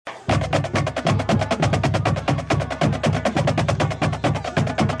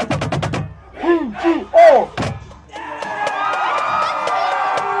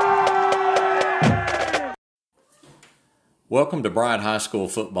Welcome to Bryant High School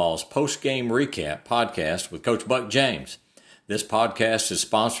football's post-game recap podcast with Coach Buck James. This podcast is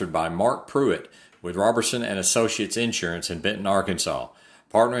sponsored by Mark Pruitt with Robertson and Associates Insurance in Benton, Arkansas.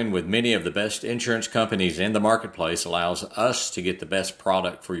 Partnering with many of the best insurance companies in the marketplace allows us to get the best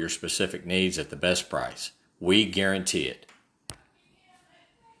product for your specific needs at the best price. We guarantee it.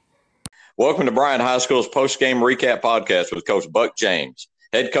 Welcome to Bryant High School's post-game recap podcast with Coach Buck James,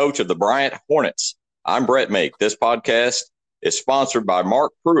 head coach of the Bryant Hornets. I'm Brett Meek. This podcast is sponsored by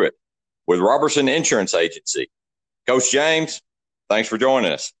Mark Pruitt with Robertson Insurance Agency. Coach James, thanks for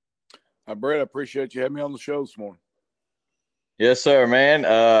joining us. Hi, Brett. I appreciate you having me on the show this morning. Yes, sir, man.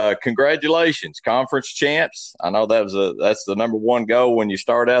 Congratulations, conference champs. I know that's the number one goal when you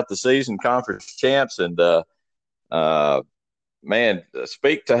start out the season, conference champs. And man,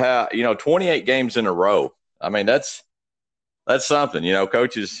 speak to how 28 games in a row. I mean, that's something.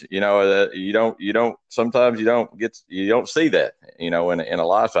 Coaches. You don't sometimes you don't see that. In a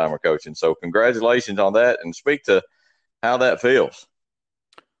lifetime of coaching. So congratulations on that, and speak to how that feels.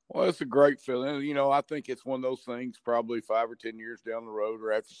 Well, it's a great feeling. I think it's one of those things probably 5 or 10 years down the road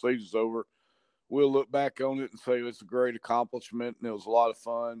or after the season's over, we'll look back on it and say it's a great accomplishment and it was a lot of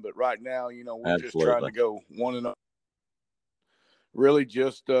fun. But right now, we're Absolutely. just trying to go 1-0. Really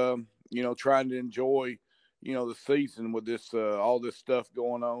just, trying to enjoy, the season with this, all this stuff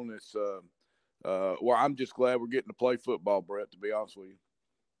going on. It's, well, I'm just glad we're getting to play football, Brett, to be honest with you.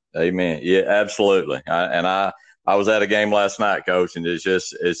 Amen. Yeah, absolutely. I was at a game last night, Coach, and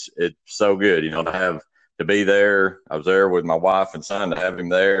it's so good, to be there. I was there with my wife and son to have him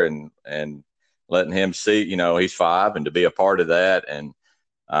there and letting him see, he's 5 and to be a part of that. And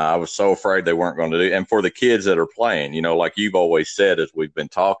I was so afraid they weren't going to do. And for the kids that are playing, like you've always said, as we've been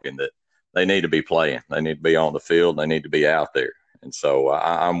talking, that they need to be playing. They need to be on the field. They need to be out there. And so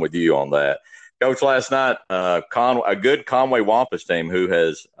I'm with you on that. Coach, last night, a good Conway Wampus team who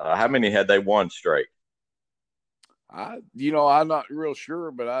has how many had they won straight? I'm not real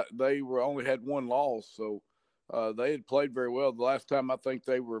sure, but they only had one loss, so they had played very well. The last time I think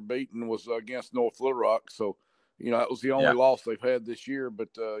they were beaten was against North Little Rock, so that was the only loss they've had this year. But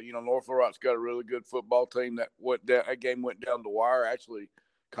North Little Rock's got a really good football team. That game went down the wire. Actually,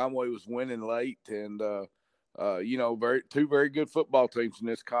 Conway was winning late, and two very good football teams in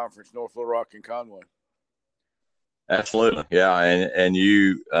this conference, North Little Rock and Conway. Absolutely. Yeah. And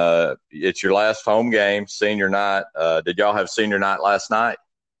you, it's your last home game, senior night. Did y'all have senior night last night?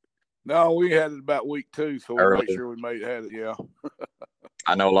 No, we had it about week 2. So we'll make sure we had it. Yeah.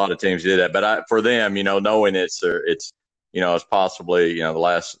 I know a lot of teams did that, but for them, knowing it's possibly, the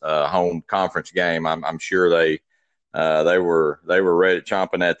last home conference game, I'm sure they were ready,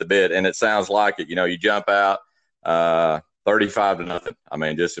 chomping at the bit. And it sounds like it, you jump out, 35-0. I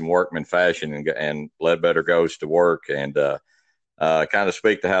mean, just in workman fashion, and Ledbetter goes to work and kind of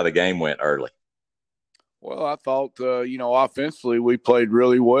speak to how the game went early. Well, I thought, offensively we played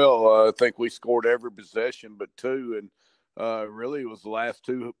really well. I think we scored every possession but 2, and really it was the last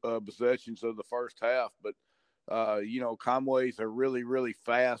 2 possessions of the first half. But, Conway's a really, really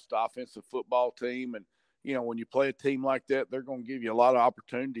fast offensive football team. And, when you play a team like that, they're going to give you a lot of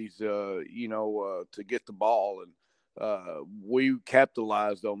opportunities, to get the ball. And we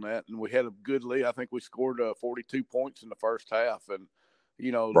capitalized on that, and we had a good lead. I think we scored 42 points in the first half. And,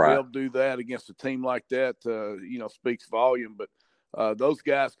 to be able to do that against a team like that, speaks volume. But those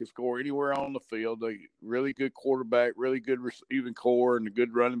guys can score anywhere on the field. They really good quarterback, really good receiving core, and a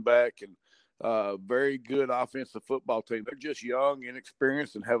good running back, and very good offensive football team. They're just young,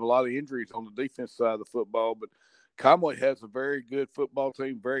 inexperienced, and have a lot of injuries on the defense side of the football. But Conway has a very good football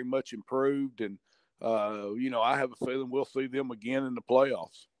team, very much improved. And, I have a feeling we'll see them again in the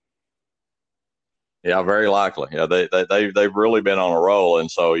playoffs. Yeah, very likely. Yeah, they've really been on a roll.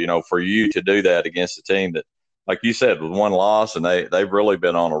 And so, for you to do that against a team that, like you said, with one loss, and they've really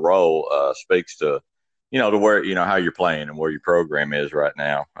been on a roll, speaks to, to where, how you're playing and where your program is right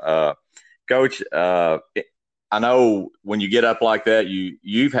now. Coach, I know when you get up like that,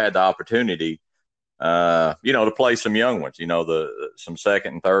 you've had the opportunity, to play some young ones, some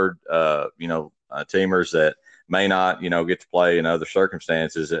second and third, teamers that may not, get to play in other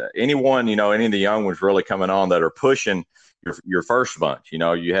circumstances. Anyone, any of the young ones really coming on that are pushing your first bunch?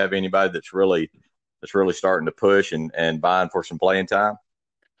 You have anybody that's really starting to push and vying for some playing time?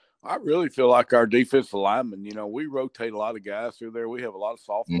 I really feel like our defensive linemen, we rotate a lot of guys through there. We have a lot of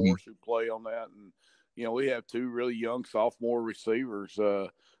sophomores who play on that. And, we have 2 really young sophomore receivers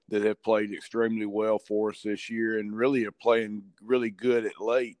that have played extremely well for us this year and really are playing really good at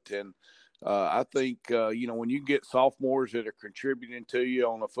late. And I think, when you get sophomores that are contributing to you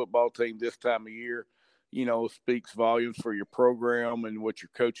on a football team this time of year, speaks volumes for your program and what your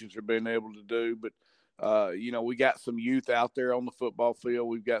coaches are being able to do. But, we got some youth out there on the football field.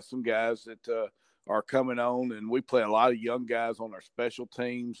 We've got some guys that are coming on, and we play a lot of young guys on our special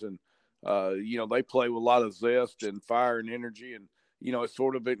teams. And, they play with a lot of zest and fire and energy. And, it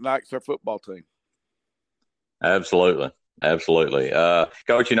sort of ignites our football team. Absolutely. Absolutely.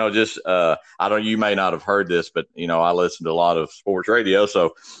 Coach, just, you may not have heard this, but, I listen to a lot of sports radio.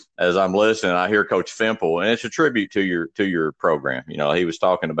 So as I'm listening, I hear Coach Fimple, and it's a tribute to your program. He was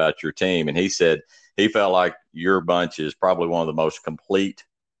talking about your team, and he said he felt like your bunch is probably one of the most complete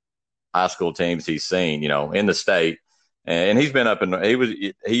high school teams he's seen, in the state. And he's been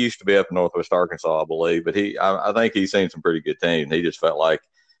he used to be up in Northwest Arkansas, I believe, but I think he's seen some pretty good teams. He just felt like,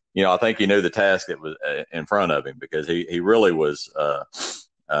 I think he knew the task that was in front of him, because he really was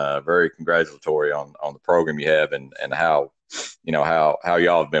very congratulatory on the program you have and how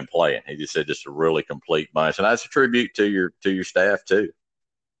y'all have been playing. He just said just a really complete bunch, and that's a tribute to your staff too.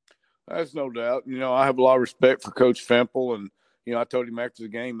 That's no doubt. I have a lot of respect for Coach Fimple, and I told him after the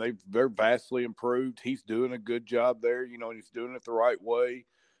game they're vastly improved. He's doing a good job there, and he's doing it the right way.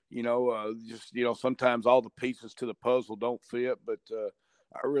 Sometimes all the pieces to the puzzle don't fit, but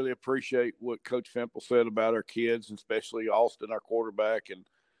I really appreciate what Coach Fimple said about our kids, especially Austin, our quarterback. And,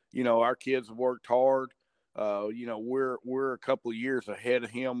 our kids have worked hard. We're a couple of years ahead of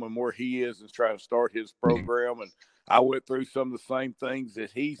him and where he is trying to start his program. And I went through some of the same things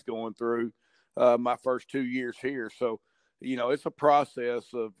that he's going through my first 2 years here. So, it's a process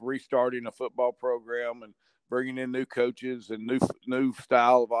of restarting a football program and bringing in new coaches and new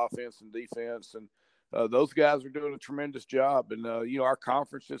style of offense and defense. And those guys are doing a tremendous job. And, our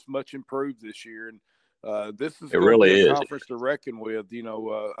conference is much improved this year. And this is going to be a conference to reckon with,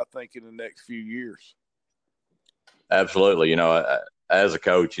 I think in the next few years. Absolutely. As a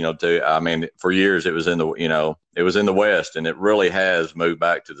coach, too, I mean, for years it was in the West, and it really has moved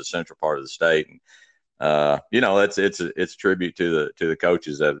back to the central part of the state. And, it's a tribute to the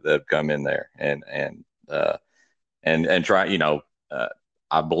coaches that have come in there and try,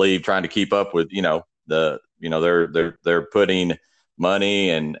 I believe trying to keep up with, they're putting money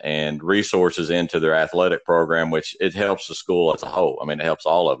and resources into their athletic program, which it helps the school as a whole. I mean, it helps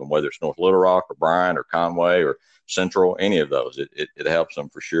all of them, whether it's North Little Rock or Bryant or Conway or Central, any of those. It helps them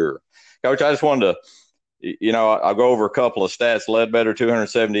for sure. Coach, I just wanted to, I'll go over a couple of stats. Ledbetter,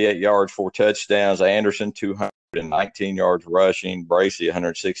 278 yards, 4 touchdowns. Anderson, 219 yards rushing. Bracy,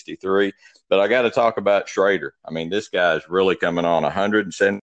 163. But I got to talk about Schrader. I mean, this guy's really coming on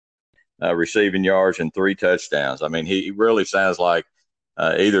 170 receiving yards and 3 touchdowns. I mean, he really sounds like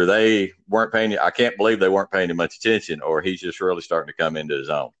either they weren't paying – I can't believe they weren't paying him much attention, or he's just really starting to come into his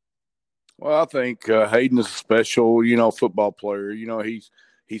own. Well, I think Hayden is a special, football player.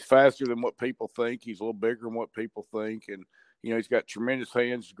 He's faster than what people think. He's a little bigger than what people think. And, he's got tremendous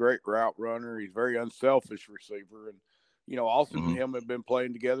hands, great route runner. He's a very unselfish receiver. And, Austin and him have been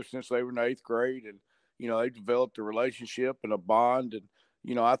playing together since they were in 8th grade. And, they developed a relationship and a bond. And,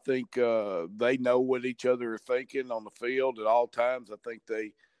 I think they know what each other are thinking on the field at all times. I think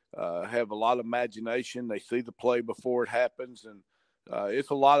they have a lot of imagination. They see the play before it happens. And, it's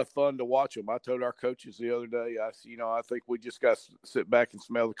a lot of fun to watch them. I told our coaches the other day, I think we just got to sit back and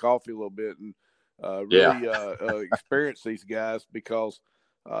smell the coffee a little bit and really experience these guys because,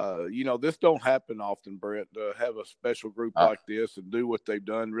 this don't happen often, Brent, to have a special group like this and do what they've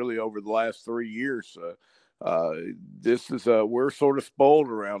done really over the last 3 years. This is we're sort of spoiled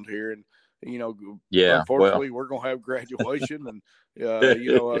around here. And, unfortunately, we're going to have graduation. And,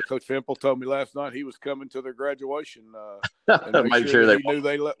 Coach Fimple told me last night he was coming to their graduation and make sure that he knew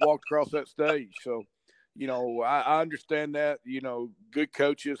they walked across that stage. So, I understand that, good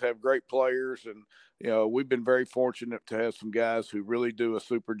coaches have great players. And, we've been very fortunate to have some guys who really do a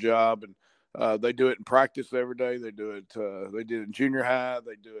super job. And they do it in practice every day. They do it. They did it in junior high.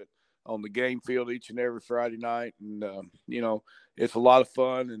 They do it on the game field each and every Friday night. And, it's a lot of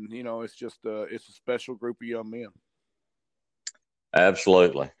fun. And, it's just it's a special group of young men.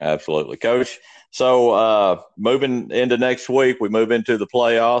 Absolutely. Absolutely. Coach, so moving into next week, we move into the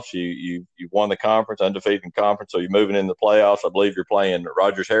playoffs. You won the conference, undefeated in conference, so you're moving into the playoffs. I believe you're playing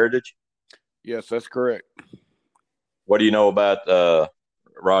Rogers Heritage? Yes, that's correct. What do you know about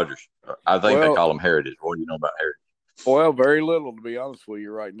Rogers? I think they call them Heritage. What do you know about Heritage? Well, very little, to be honest with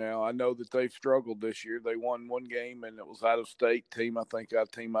you right now. I know that they've struggled this year. They won one game, and it was out of state team. I think a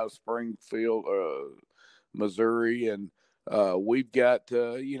team out of Springfield, Missouri. And we've got,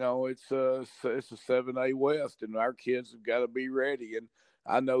 it's a 7A West, and our kids have got to be ready. And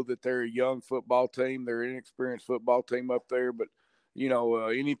I know that they're a young football team. They're an inexperienced football team up there. But,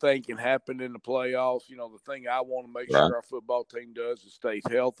 anything can happen in the playoffs. The thing I want to make Right. sure our football team does is stays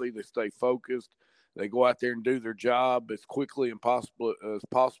healthy. They stay focused. They go out there and do their job as quickly and as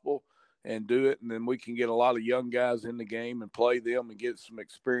possible and do it. And then we can get a lot of young guys in the game and play them and get some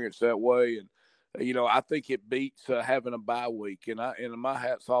experience that way. And, I think it beats having a bye week. And my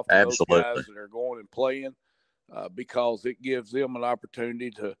hat's off to those Absolutely. guys that are going and playing because it gives them an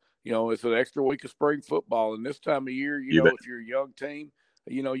opportunity to, it's an extra week of spring football. And this time of year, You bet. if you're a young team,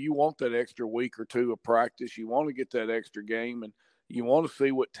 you want that extra week or two of practice. You want to get that extra game, and you want to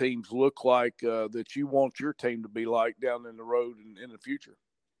see what teams look like that you want your team to be like down in the road in the future.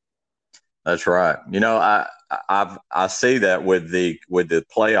 That's right. I see that with the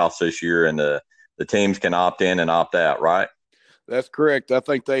playoffs this year, and the teams can opt in and opt out, right? That's correct. I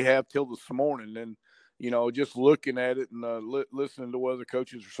think they have till this morning, and just looking at it and listening to what other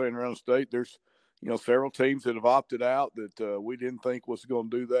coaches are saying around the state, there's several teams that have opted out that we didn't think was going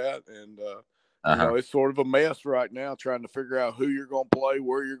to do that, and it's sort of a mess right now trying to figure out who you're going to play,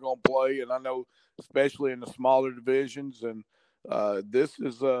 where you're going to play, and I know especially in the smaller divisions, and this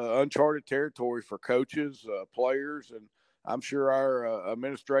is uncharted territory for coaches, players, and I'm sure our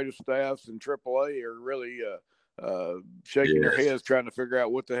administrative staffs in AAA are really shaking their heads trying to figure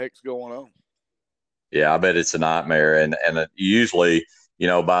out what the heck's going on. Yeah, I bet it's a nightmare. And usually,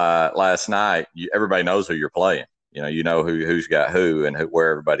 by last night, everybody knows who you're playing. Who's got who and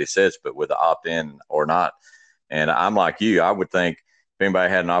where everybody sits, but with the opt-in or not. And I'm like you, I would think if anybody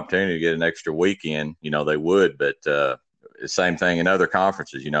had an opportunity to get an extra weekend, they would. But same thing in other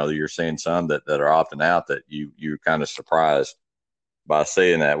conferences. You're seeing some that are opting out that you're kind of surprised by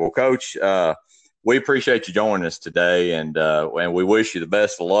seeing that. Well, Coach, we appreciate you joining us today, and we wish you the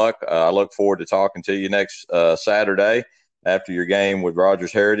best of luck. I look forward to talking to you next Saturday after your game with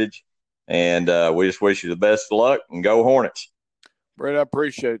Rogers Heritage, and we just wish you the best of luck, and go Hornets. Brett, I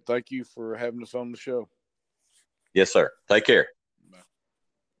appreciate it. Thank you for having us on the show. Yes, sir. Take care. Bye.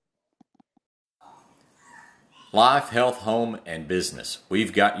 Life, health, home, and business.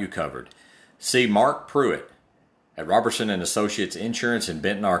 We've got you covered. See Mark Pruitt at Robertson & Associates Insurance in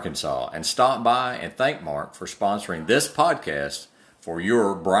Benton, Arkansas, and stop by and thank Mark for sponsoring this podcast for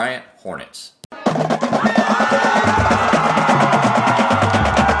your Bryant Hornets.